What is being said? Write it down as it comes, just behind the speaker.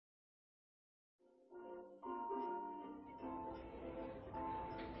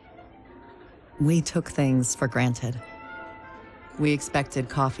We took things for granted. We expected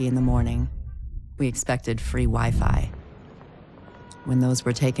coffee in the morning. We expected free Wi-Fi. When those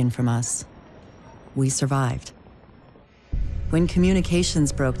were taken from us, we survived. When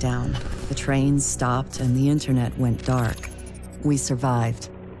communications broke down, the trains stopped and the internet went dark, we survived.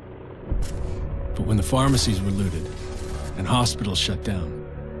 But when the pharmacies were looted and hospitals shut down,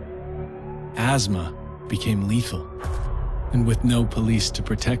 asthma became lethal. And with no police to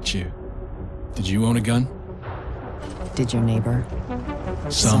protect you, did you own a gun? Did your neighbor?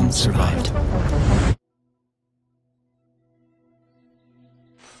 Some survived.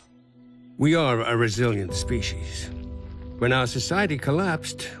 We are a resilient species. When our society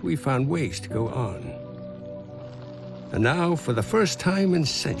collapsed, we found ways to go on. And now, for the first time in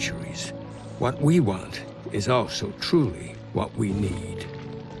centuries, what we want is also truly what we need.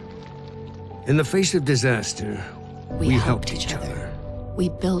 In the face of disaster, we helped each other. We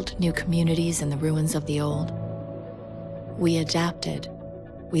built new communities in the ruins of the old. We adapted.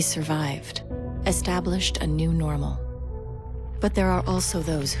 We survived. Established a new normal. But there are also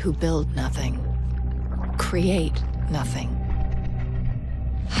those who build nothing. Create nothing.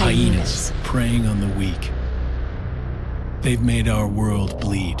 Hyenas preying on the weak. They've made our world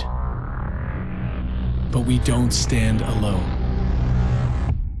bleed. But we don't stand alone.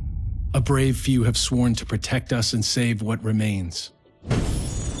 A brave few have sworn to protect us and save what remains.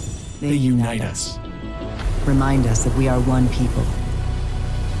 They unite us. Remind us that we are one people.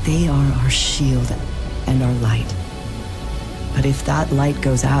 They are our shield and our light. But if that light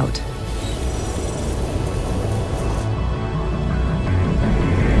goes out,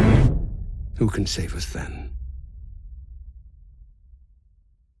 who can save us then?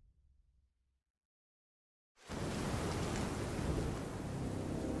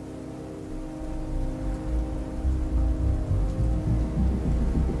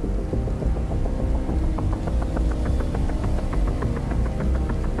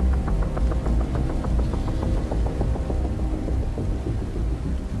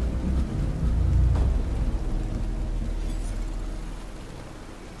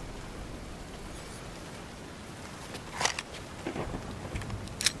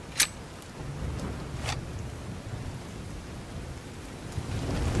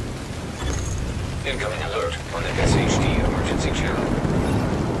 Incoming alert on the SHD emergency channel.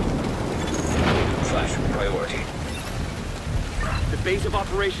 Flash priority. The base of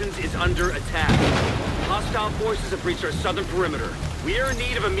operations is under attack. Hostile forces have breached our southern perimeter. We are in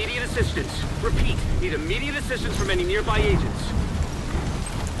need of immediate assistance. Repeat, need immediate assistance from any nearby agents.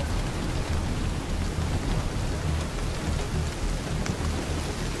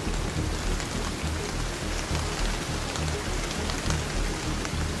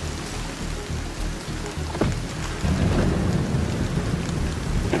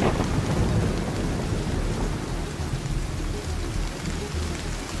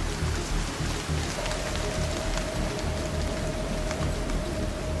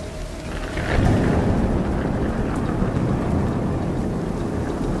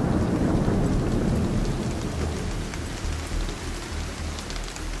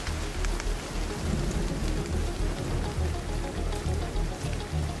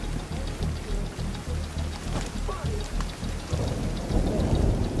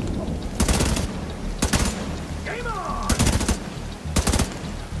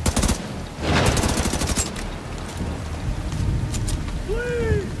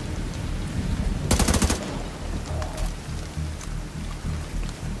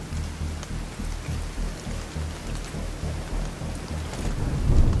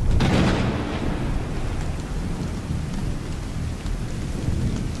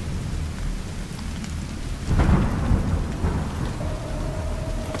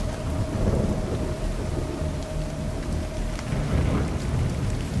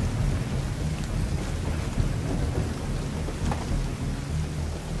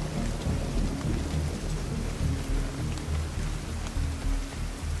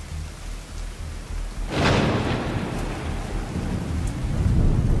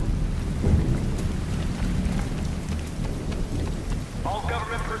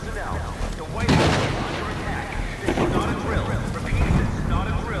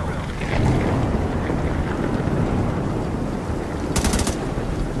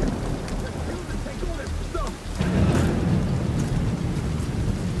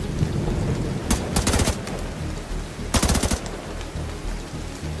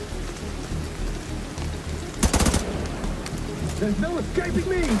 There's no escaping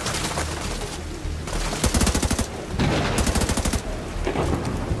me!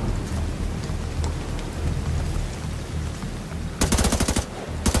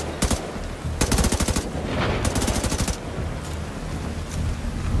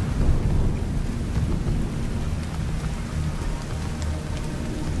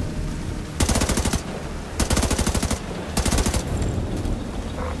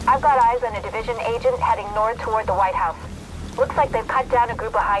 I've got eyes on a division agent heading north toward the White House. Looks like they've cut down a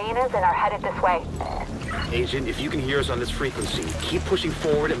group of hyenas and are headed this way. Agent, if you can hear us on this frequency, keep pushing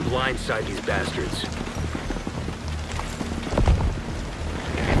forward and blindside these bastards.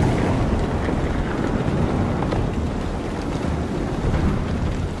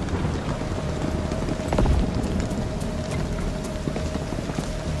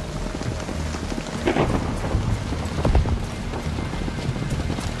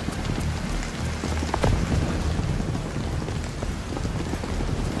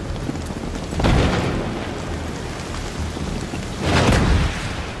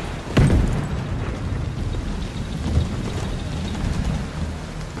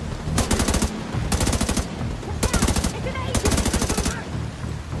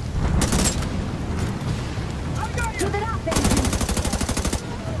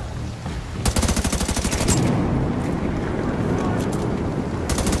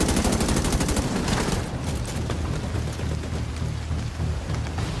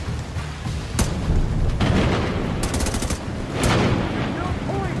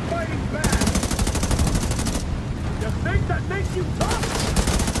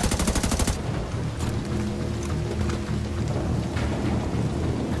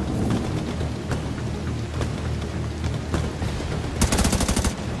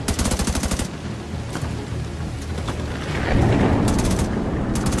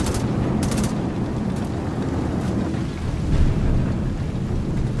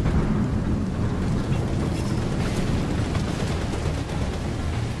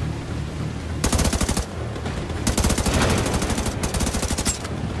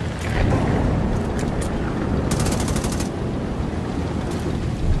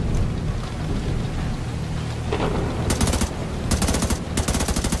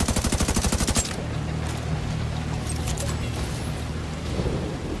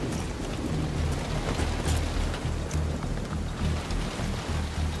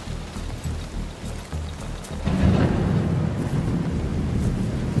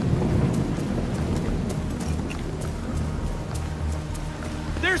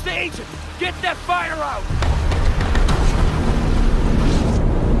 There's the agent! Get that fire out!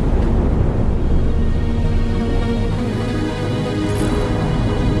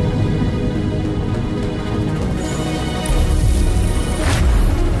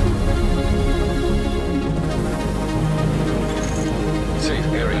 Safe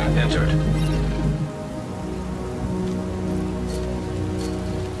area entered.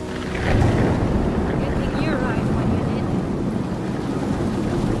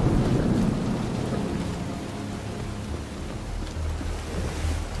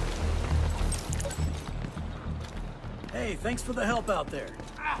 Hey, thanks for the help out there.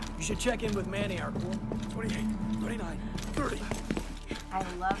 You should check in with Manny, our cool. 28, 29, 30. I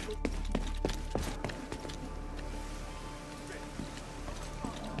love it.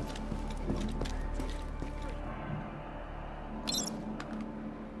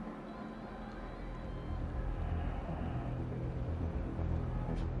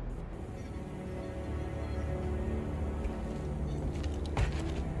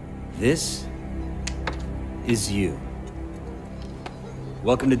 This is you.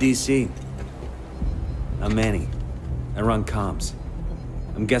 Welcome to DC. I'm Manny. I run comms.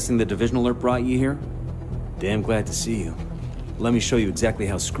 I'm guessing the division alert brought you here? Damn glad to see you. Let me show you exactly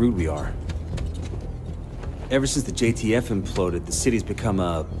how screwed we are. Ever since the JTF imploded, the city's become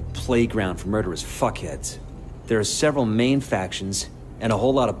a playground for murderous fuckheads. There are several main factions, and a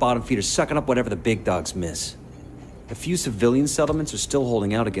whole lot of bottom feeders sucking up whatever the big dogs miss. A few civilian settlements are still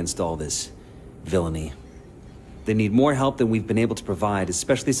holding out against all this villainy. They need more help than we've been able to provide,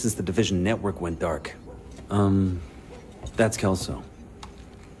 especially since the Division network went dark. That's Kelso.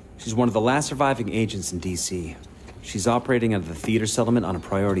 She's one of the last surviving agents in DC. She's operating out of the theater settlement on a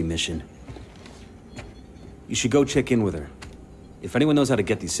priority mission. You should go check in with her. If anyone knows how to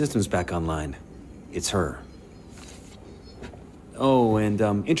get these systems back online, it's her. Oh, and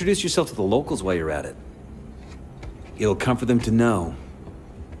introduce yourself to the locals while you're at it. It'll comfort them to know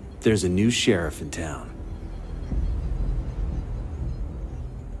there's a new sheriff in town.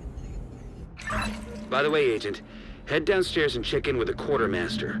 By the way, Agent, head downstairs and check in with the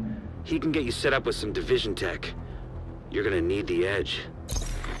quartermaster. He can get you set up with some division tech. You're gonna need the edge.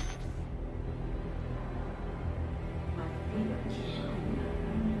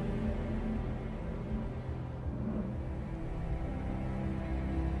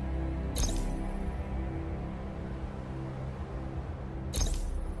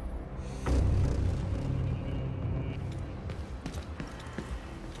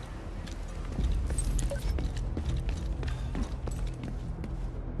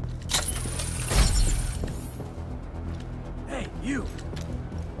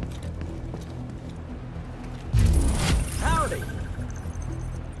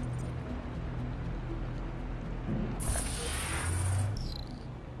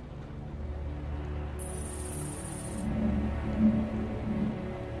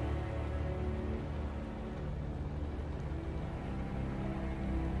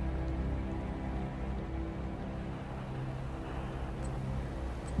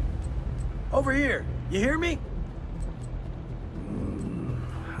 Over here. You hear me?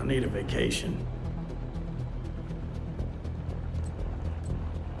 I need a vacation.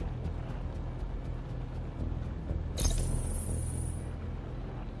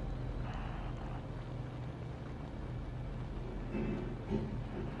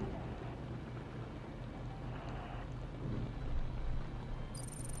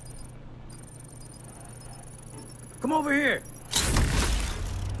 Come over here.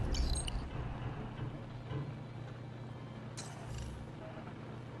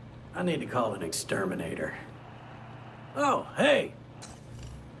 I need to call an exterminator. Oh, hey!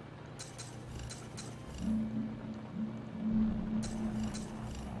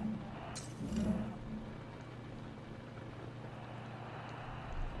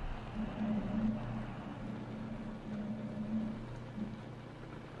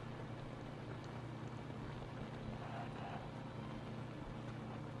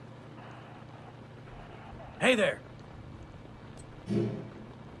 Hey there!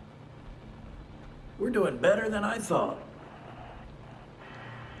 We're doing better than I thought.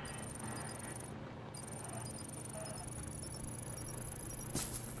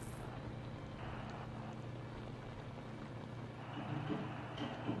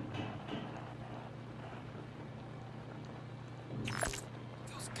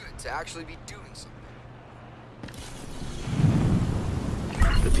 Feels good to actually be doing something.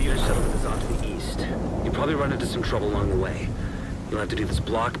 The theater settlement is on to the east. You'll probably run into some trouble along the way. You'll have to do this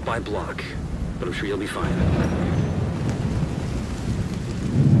block by block, but I'm sure you'll be fine.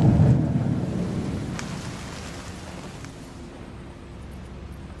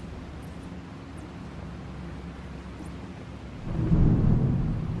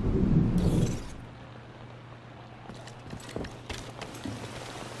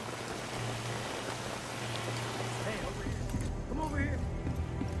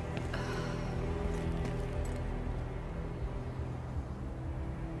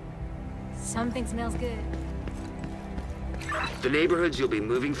 Something smells good. The neighborhoods you'll be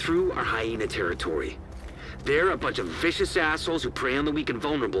moving through are hyena territory. They're a bunch of vicious assholes who prey on the weak and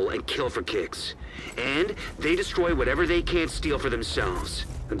vulnerable and kill for kicks. And they destroy whatever they can't steal for themselves.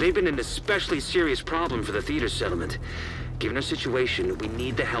 And they've been an especially serious problem for the theater settlement. Given our situation, we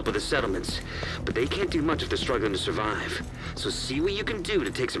need the help of the settlements. But they can't do much if they're struggling to survive. So see what you can do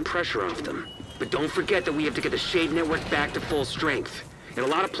to take some pressure off them. But don't forget that we have to get the Shade Network back to full strength. In a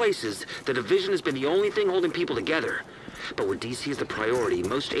lot of places, the Division has been the only thing holding people together. But where DC is the priority,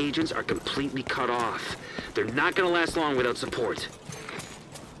 most agents are completely cut off. They're not gonna last long without support.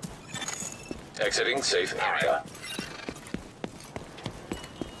 Exiting safe area.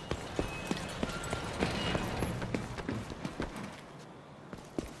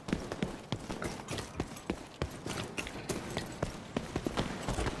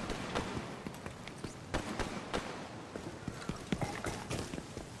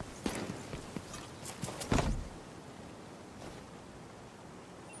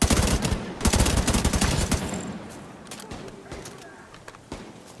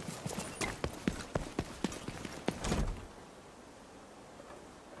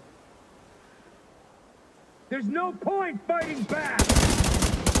 There's no point fighting back!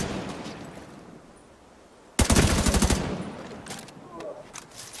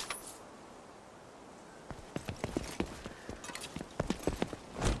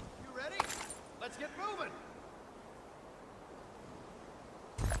 You ready? Let's get moving!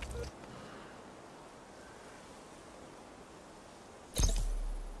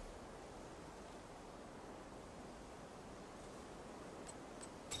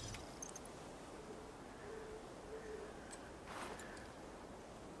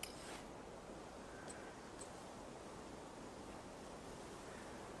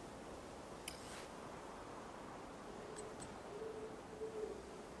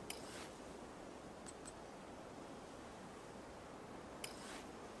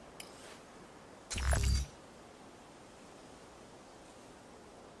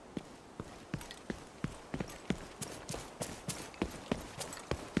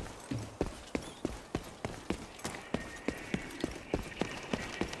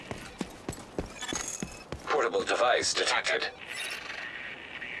 Portable device detected.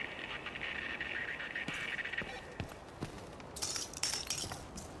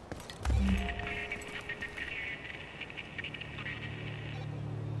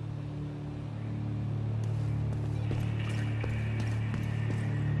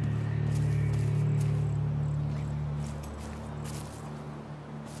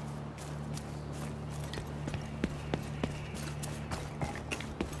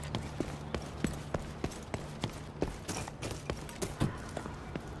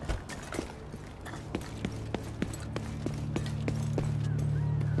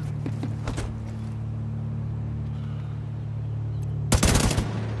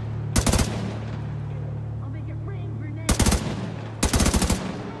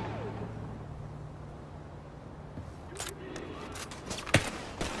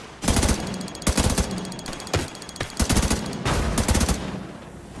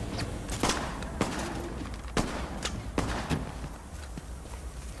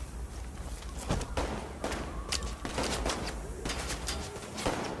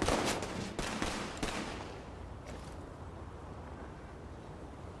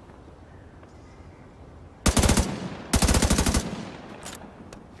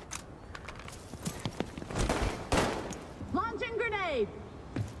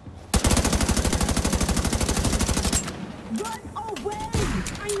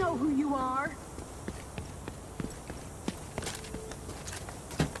 know who you are.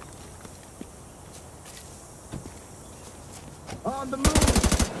 On the move!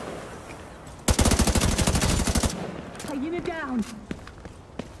 Taking it down.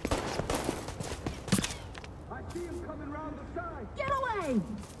 I see him coming round the side! Get away!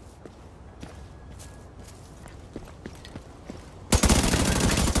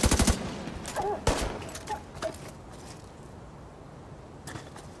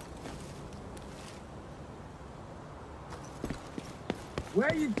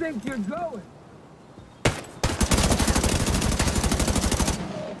 Where you think you're going?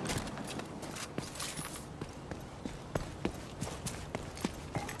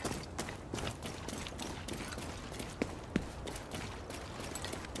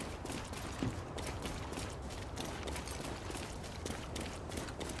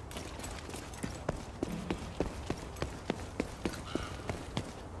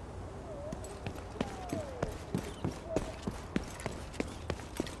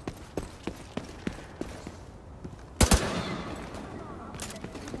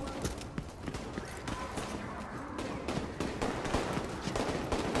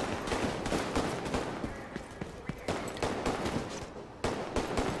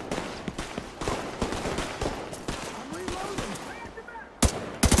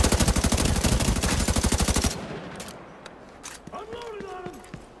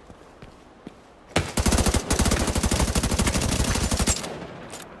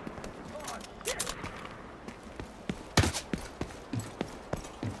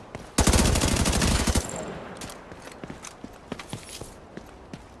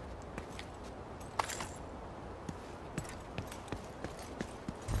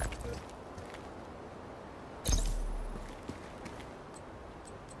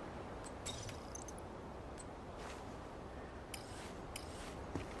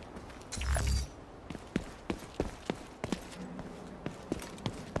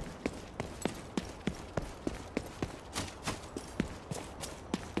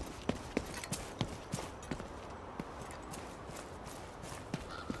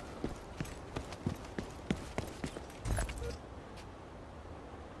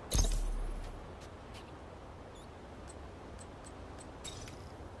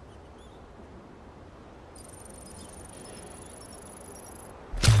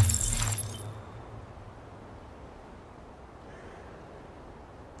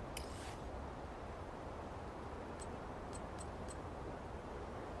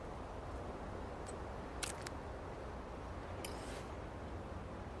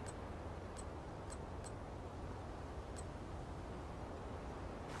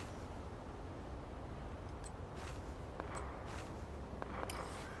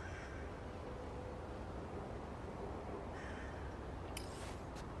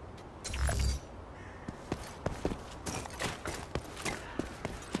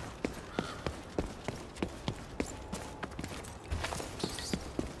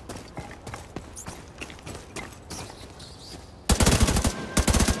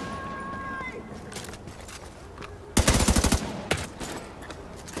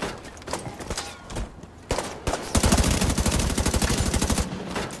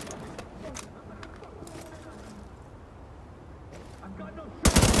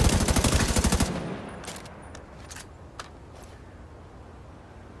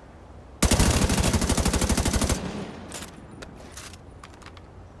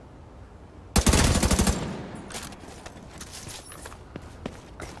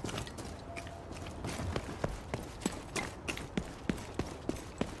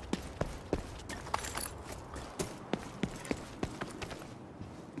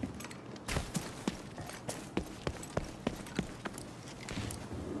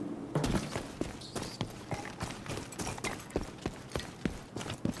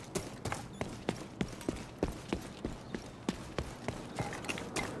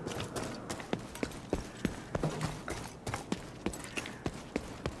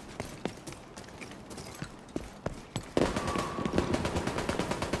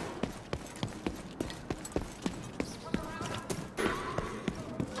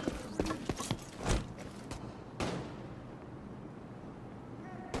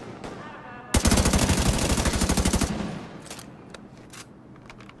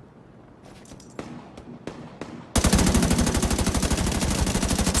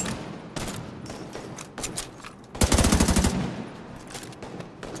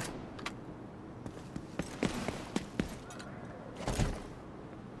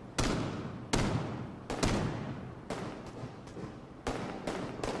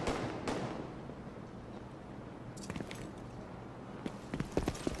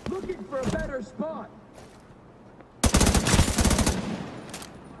 looking for a better spot.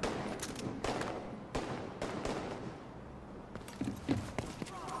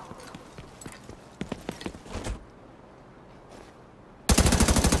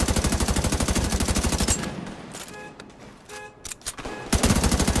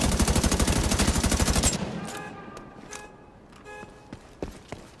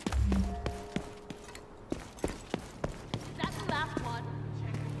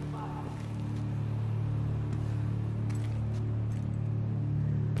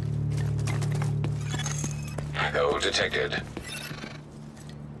 Echo detected.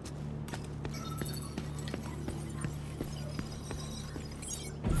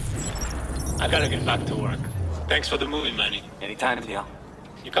 I gotta get back to work. Thanks for the movie, Manny. Anytime, Theo.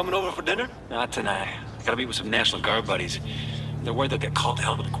 You coming over for dinner? Not tonight. Gotta meet with some National Guard buddies. They're worried they'll get called to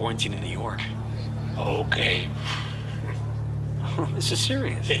hell with quarantine in New York. Okay. This is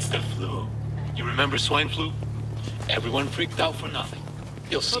serious. It's the flu. You remember swine flu? Everyone freaked out for nothing.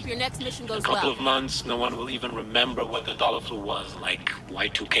 You'll see. Hope your next mission goes In a couple well. of months, no one will even remember what the dollar flu was, like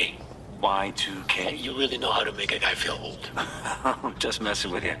Y2K. Y2K? You really know how to make a guy feel old. I'm just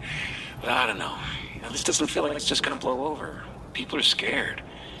messing with you. But I don't know. This doesn't feel like it's just gonna blow over. People are scared.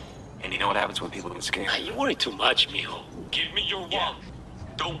 And you know what happens when people get scared? You worry too much, mijo. Give me your wallet.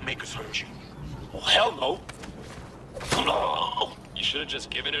 Don't make us hurt you. Oh, hell no. No. You should have just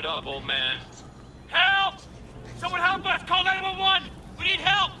given it up, old man. Help! Someone help us! Call 911! We need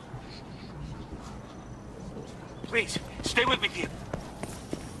help! Please, stay with me, Theo.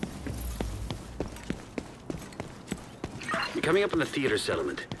 You're coming up on the theater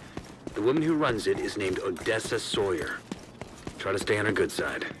settlement. The woman who runs it is named Odessa Sawyer. Try to stay on her good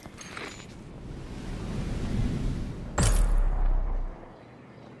side.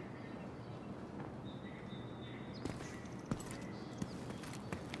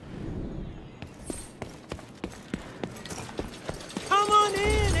 Come on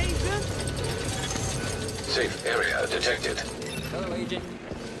in, Agent! Safe area detected. Hello, Agent.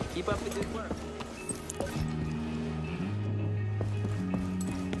 Keep up the good work.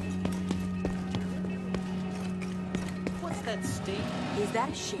 What's that state? Is that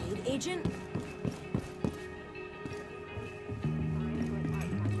a shade, Agent?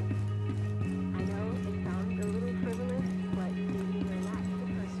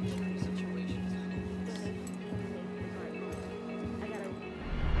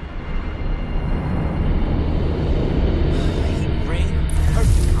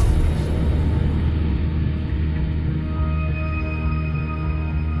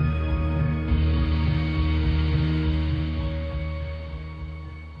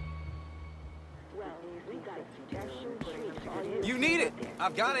 You need it.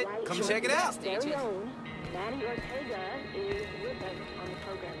 I've got it. Come check it out. Manny Ortega is with us on the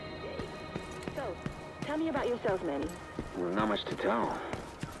program today. So, tell me about yourself, Manny. Well, not much to tell.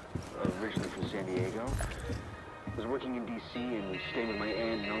 Originally from San Diego. Was working in D.C. and stayed with my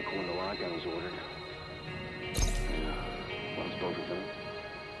aunt and uncle when the lockdown was ordered. Lost both of them.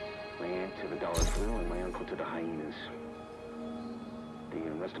 My aunt to the dollar flu and my uncle to the hyenas. The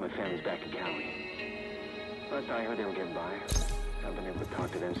rest of my family's back in Cali. Last I heard, they were getting by. I've been able to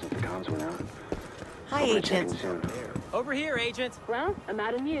talk to them since the comms went out. Hi, Agent. Over here, Agent. Well, I'm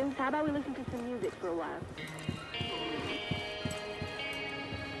out of news. How about we listen to some music for a while?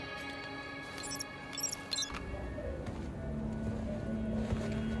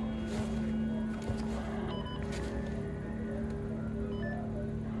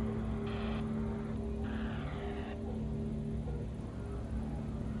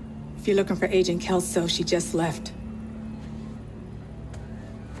 If you're looking for Agent Kelso, she just left.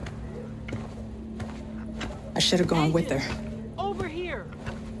 I should have gone with her, Over here!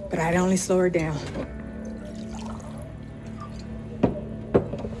 but I'd only slow her down.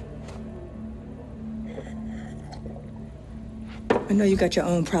 I know you got your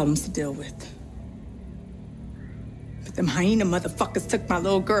own problems to deal with. But them hyena motherfuckers took my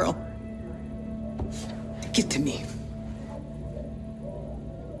little girl. Get to me.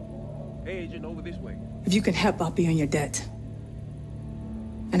 Hey, Agent, over this way. If you can help, I'll be on your debt.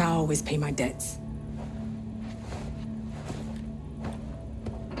 And I always pay my debts.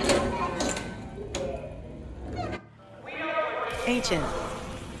 Agent.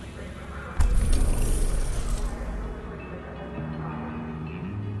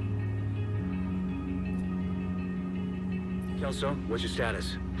 Kelso, what's your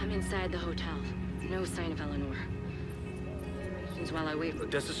status? I'm inside the hotel. No sign of Eleanor. While I wait.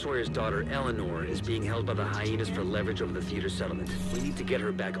 Odessa Sawyer's daughter, Eleanor, is being held by the hyenas for leverage over the theater settlement. We need to get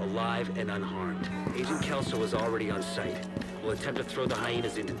her back alive and unharmed. Agent Kelso is already on site. We'll attempt to throw the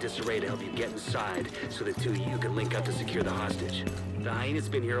hyenas into disarray to help you get inside, so the two of you can link up to secure the hostage. The hyenas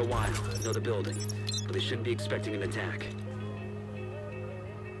been here a while, know the building, but they shouldn't be expecting an attack.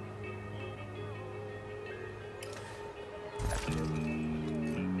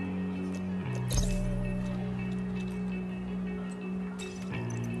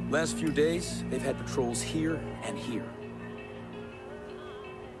 Last few days, they've had patrols here and here.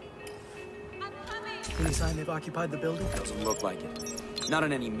 Any sign they've occupied the building? Doesn't look like it. Not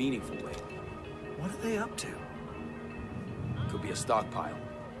in any meaningful way. What are they up to? Could be a stockpile.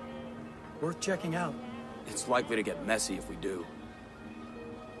 Worth checking out. It's likely to get messy if we do.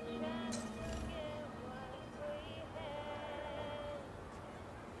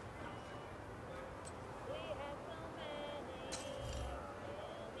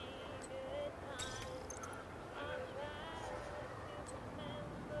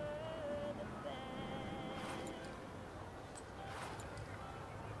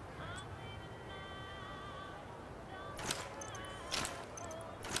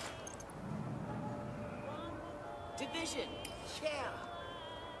 Division! Yeah!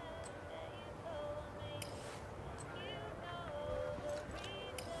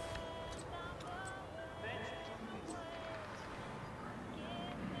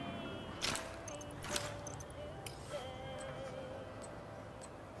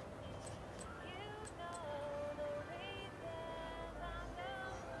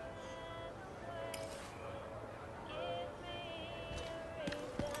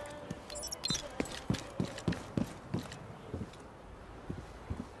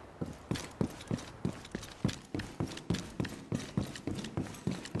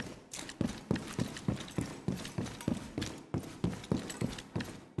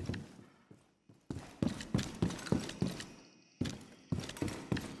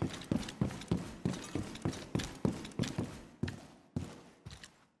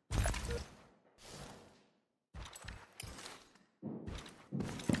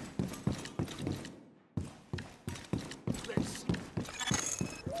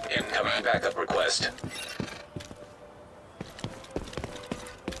 Incoming backup request.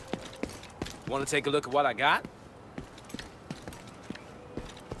 Want to take a look at what I got?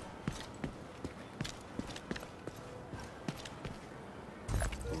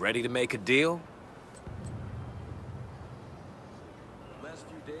 Ready to make a deal? Last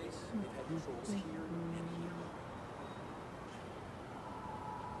few days, they've had patrols here and here.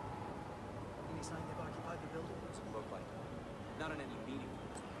 Any sign they've occupied the building? Doesn't look like it. Not in any meaningful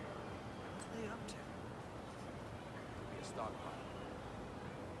way. What are they up to? Could be a stockpile.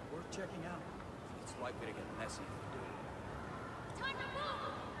 Worth checking out. It's likely to get messy if we do. Time to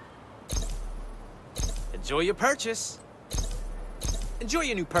move! Enjoy your purchase. Enjoy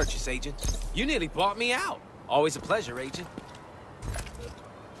your new purchase, Agent. You nearly bought me out. Always a pleasure, Agent.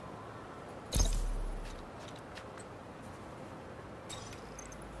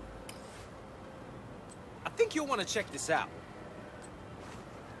 I think you'll want to check this out.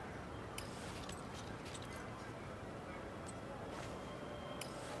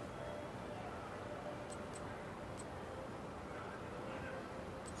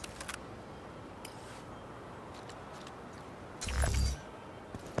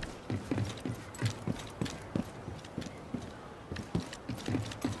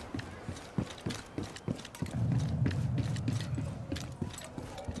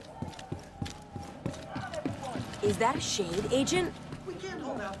 Is that a shade, Agent? We can't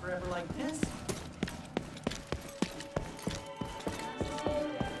hold out forever like this.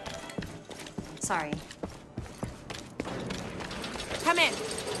 Sorry. Come in.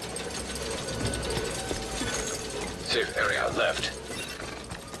 Safe area left.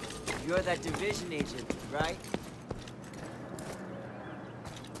 You're that division agent, right?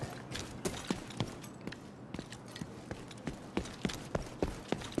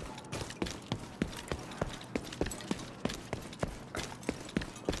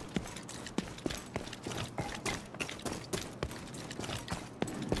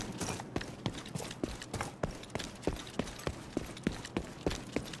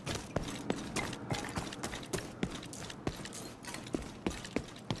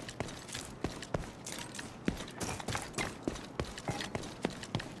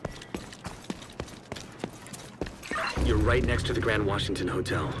 You're right next to the Grand Washington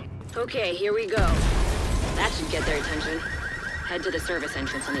Hotel. Okay, here we go. That should get their attention. Head to the service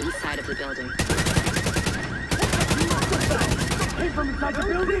entrance on the east side of the building. Came from inside the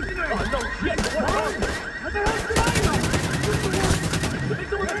building? Oh, no shit! What the hell did I know? You think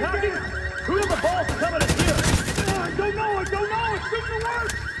someone's attacking? Who have the balls to come at us here? I don't know! It shouldn't have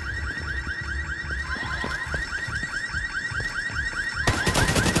worked!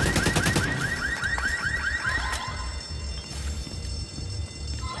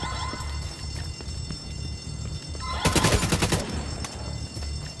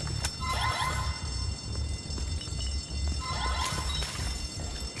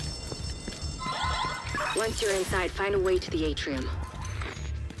 Once you're inside, find a way to the atrium.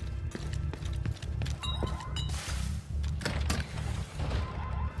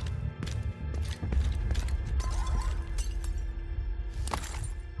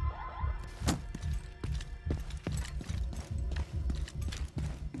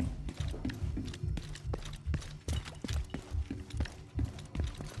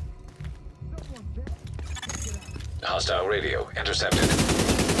 Hostile radio intercepted.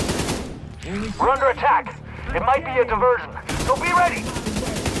 We're under attack. It might be a diversion, so be ready.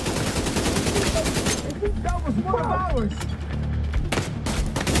 That was one of ours.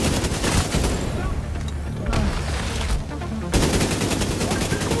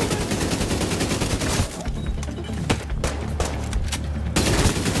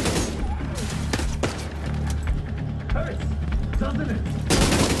 Hurts, doesn't it?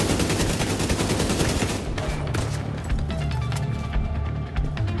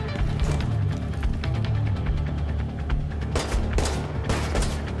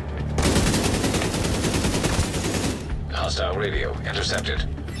 Hostile radio intercepted.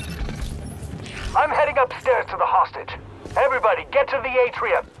 I'm heading upstairs to the hostage. Everybody, get to the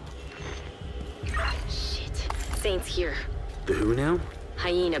atrium. Shit. Saint's here. The who now?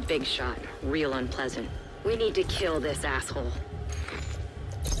 Hyena big shot. Real unpleasant. We need to kill this asshole.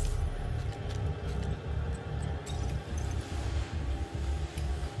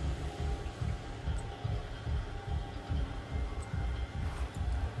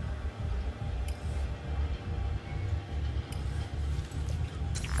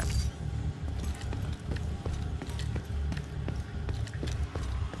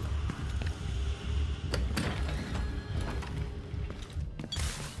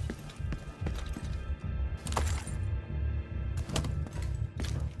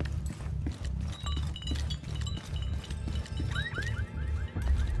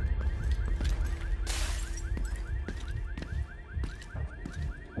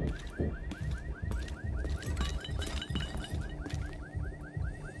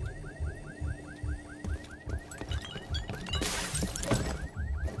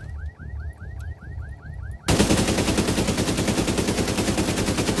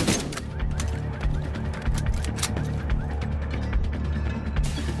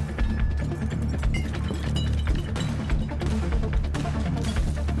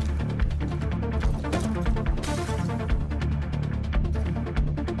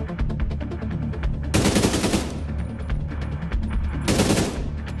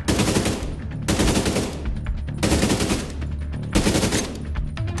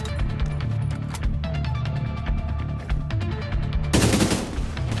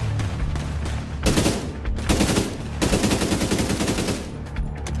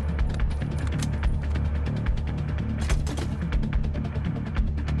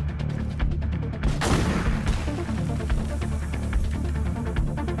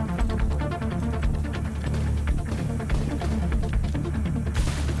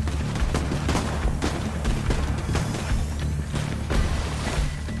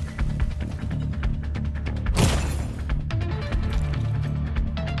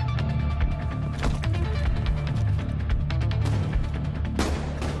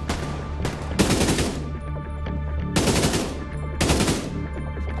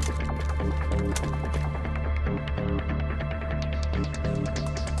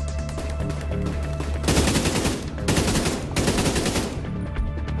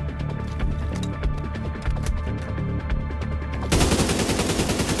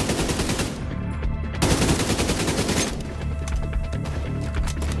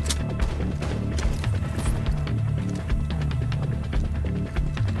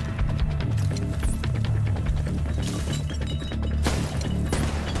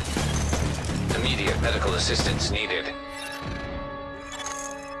 Medical assistance needed.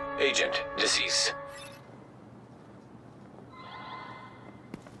 Agent deceased.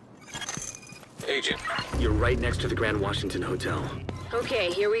 Agent. You're right next to the Grand Washington Hotel.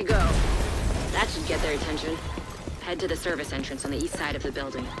 Okay, here we go. That should get their attention. Head to the service entrance on the east side of the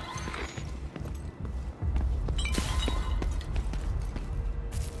building.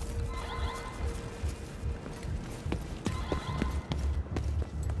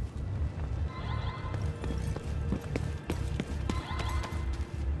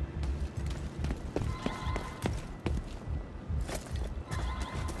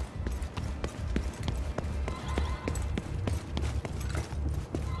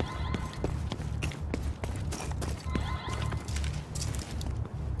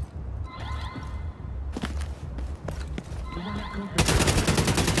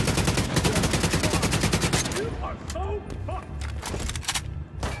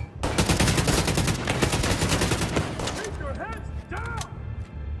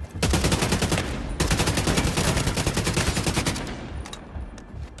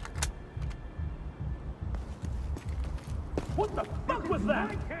 was that?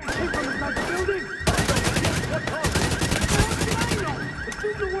 Came from inside the building? What caused it? The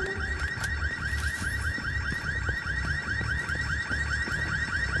shooter was...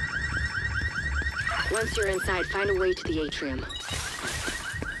 Once you're inside, find a way to the atrium.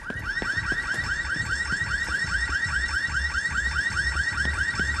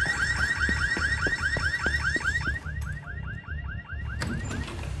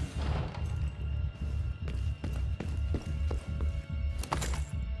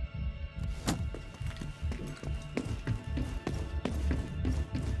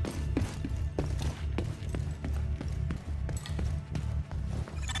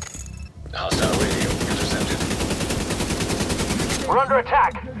 Hostile radio intercepted. We're under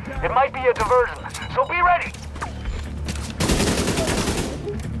attack. It might be a diversion, so be ready.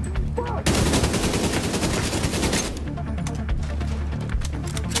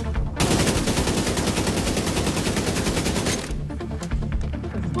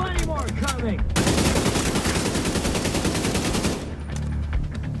 There's plenty more coming!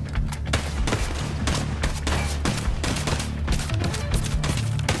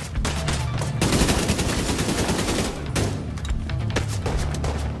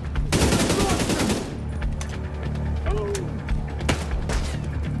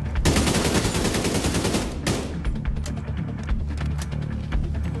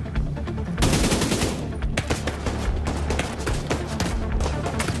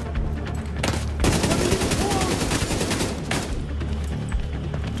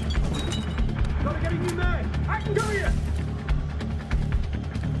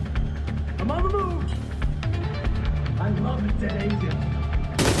 I'm on the move! I love it, dead agent.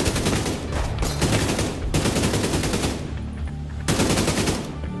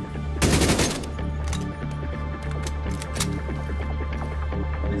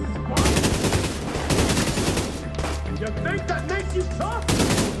 This is fun! You think that makes you tough?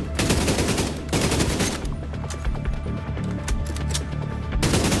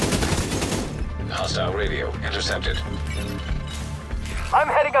 Hostile radio intercepted. I'm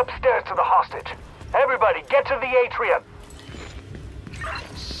heading upstairs to the hostage. Everybody, get to the atrium.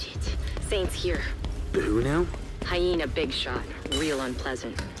 Shit. Saint's here. Who now? Hyena big shot. Real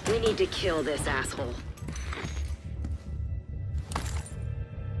unpleasant. We need to kill this asshole.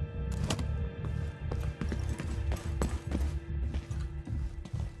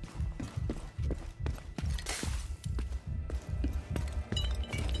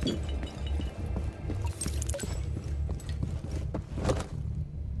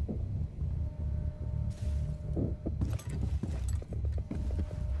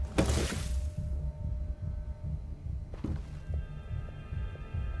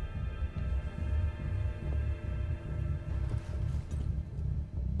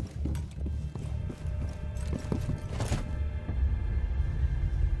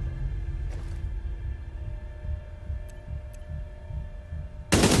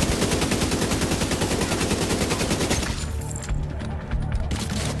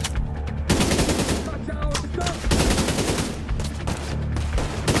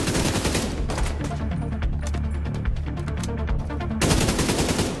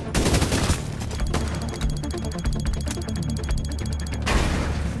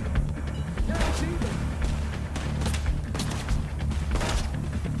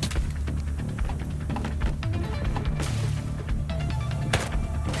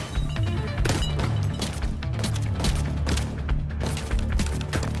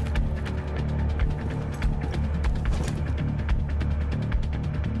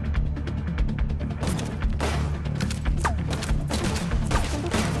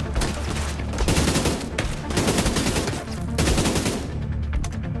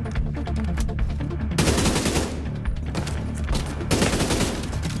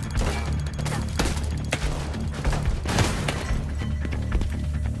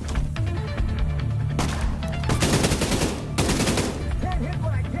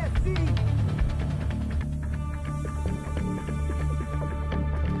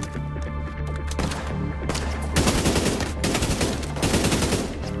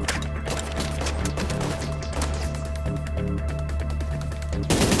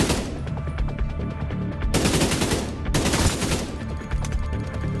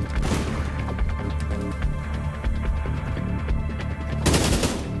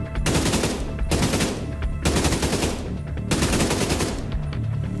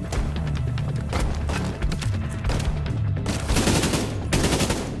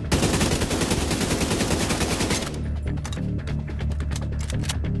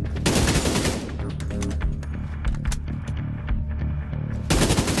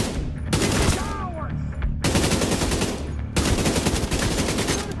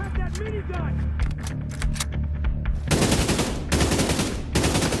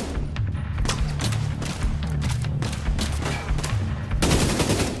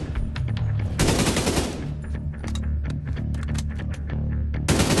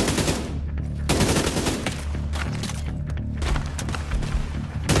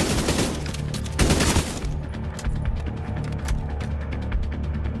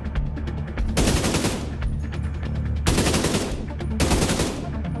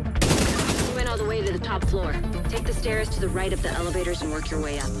 Top floor. Take the stairs to the right of the elevators and work your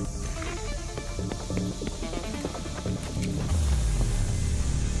way up.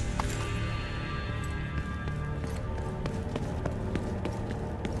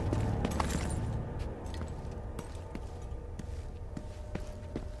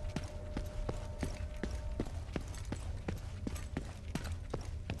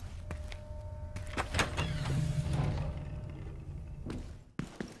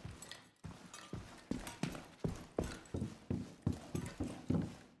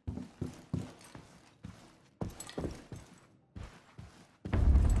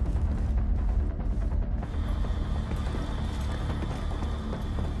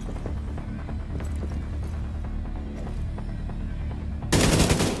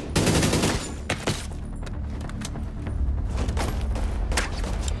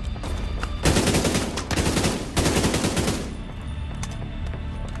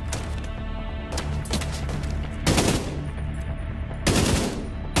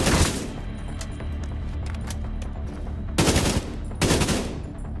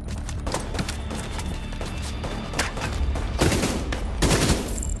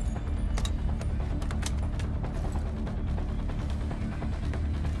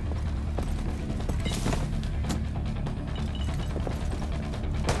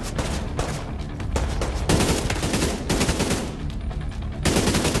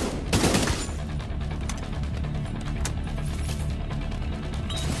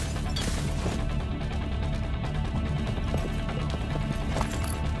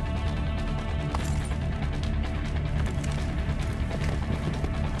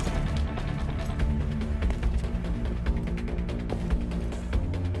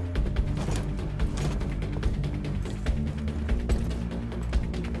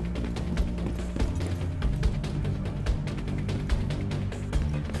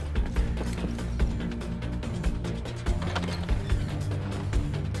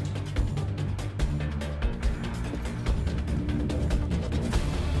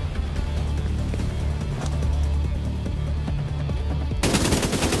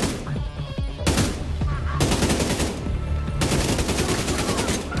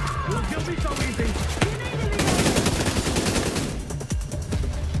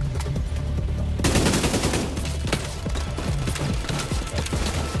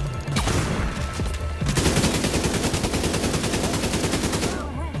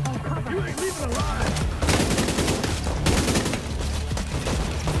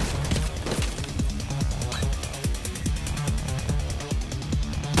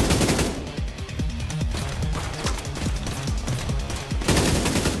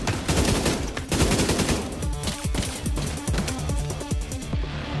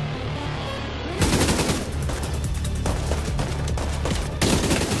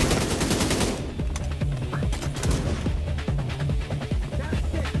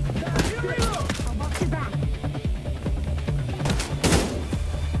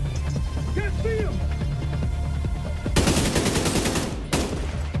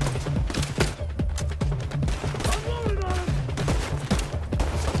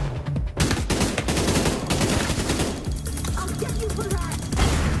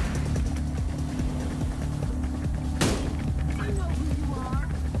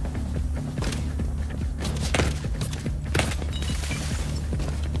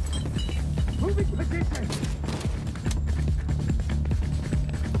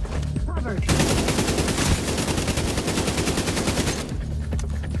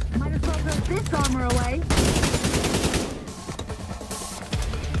 this armor away.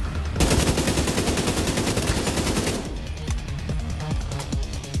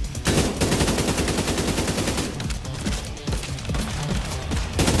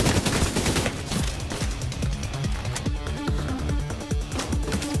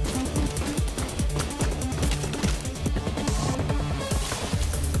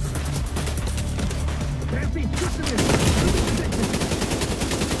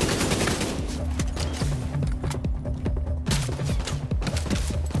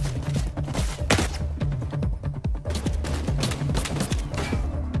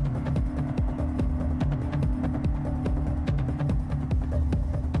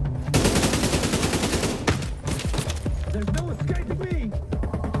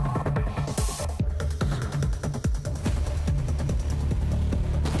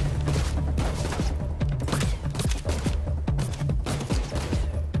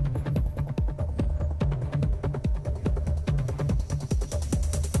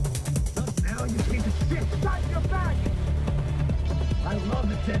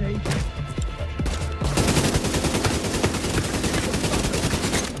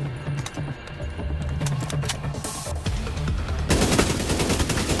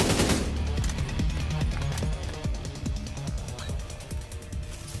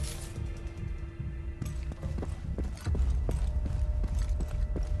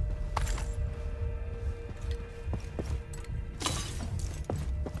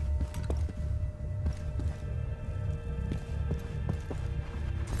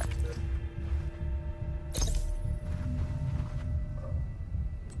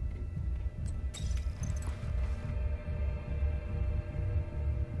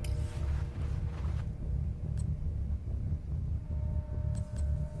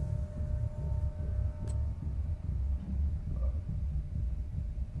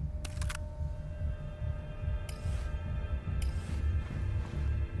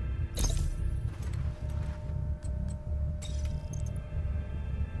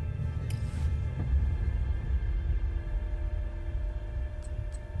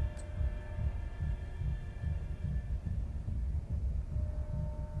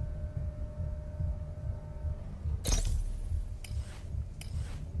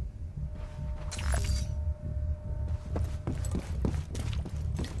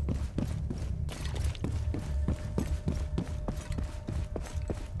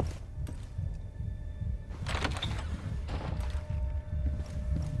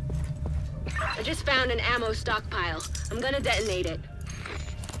 just found an ammo stockpile. I'm gonna detonate it.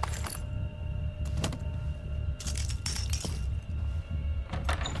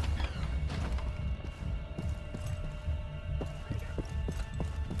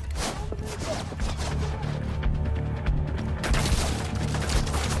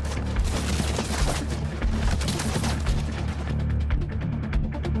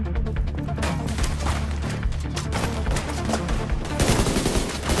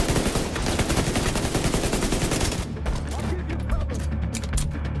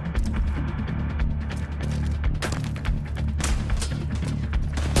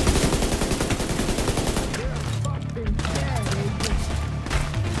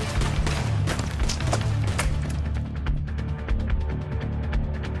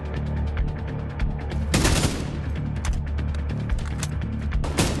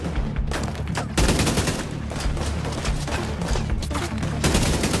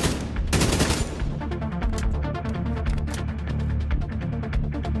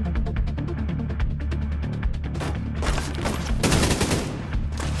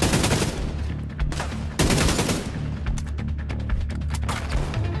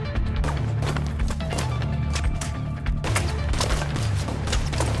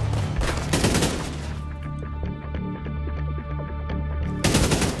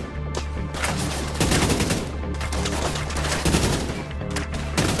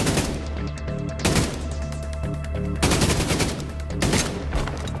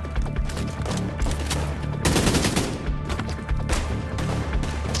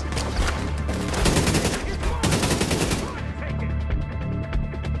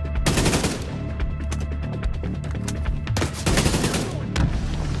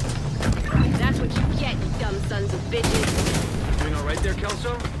 Doing all right there,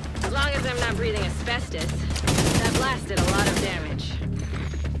 Kelso? As long as I'm not breathing asbestos. That blasted a lot of damage.